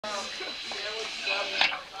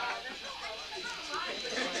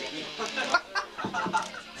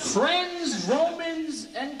Friends, Romans,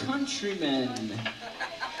 and countrymen,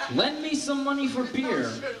 lend me some money for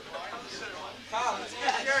beer.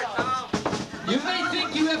 You may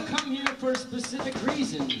think you have come here for specific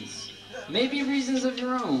reasons, maybe reasons of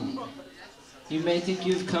your own. You may think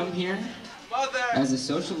you've come here as a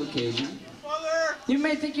social occasion. You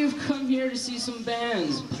may think you've come here to see some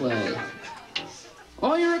bands play.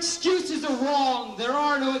 All your excuses are wrong. There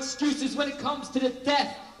are no excuses when it comes to the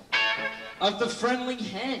death of the friendly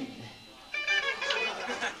hen.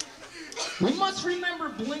 We must remember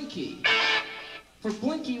Blinky, for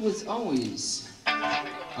Blinky was always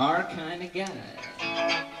our kind of guy.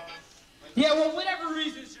 Yeah, well, whatever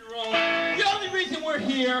reasons you're wrong, the only reason we're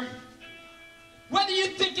here, whether you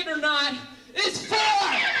think it or not, is for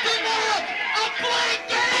the love of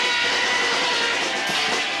Blinky!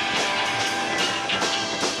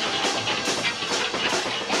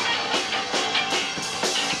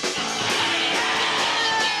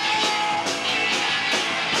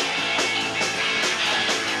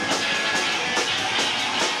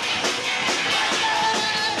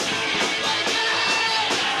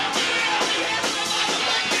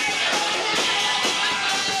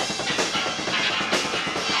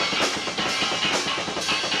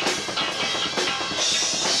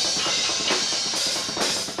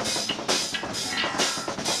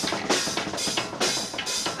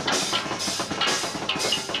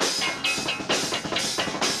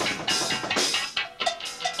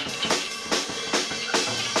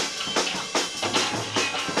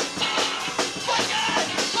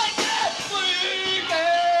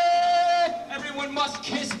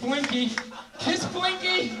 Kiss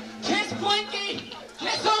Blinky! Kiss Blinky!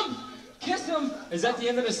 Kiss him! Kiss him! Is that the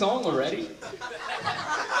end of the song already?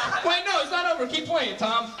 Wait, no, it's not over. Keep playing,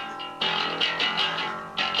 Tom.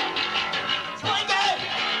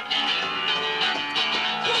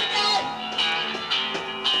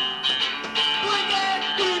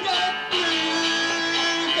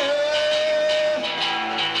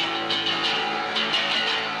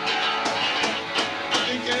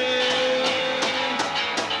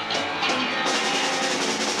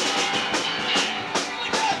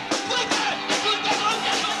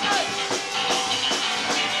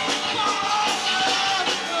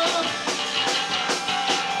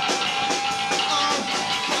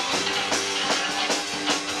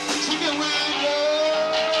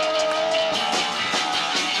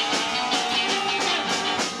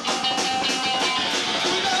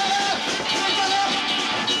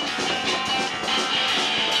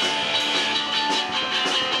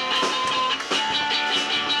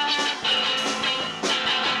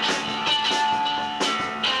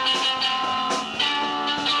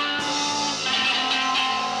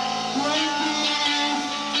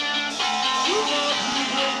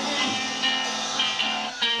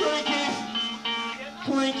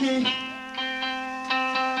 Blinky,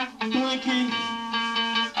 Blinky,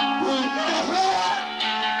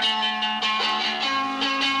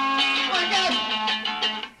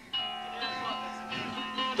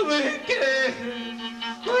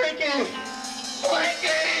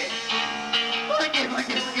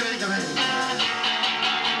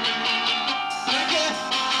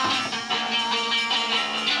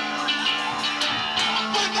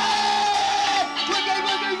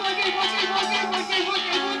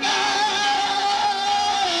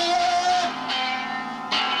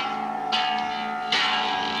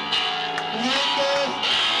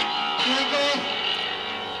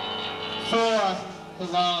 for the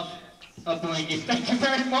love of Blinky. Thank you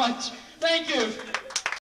very much. Thank you.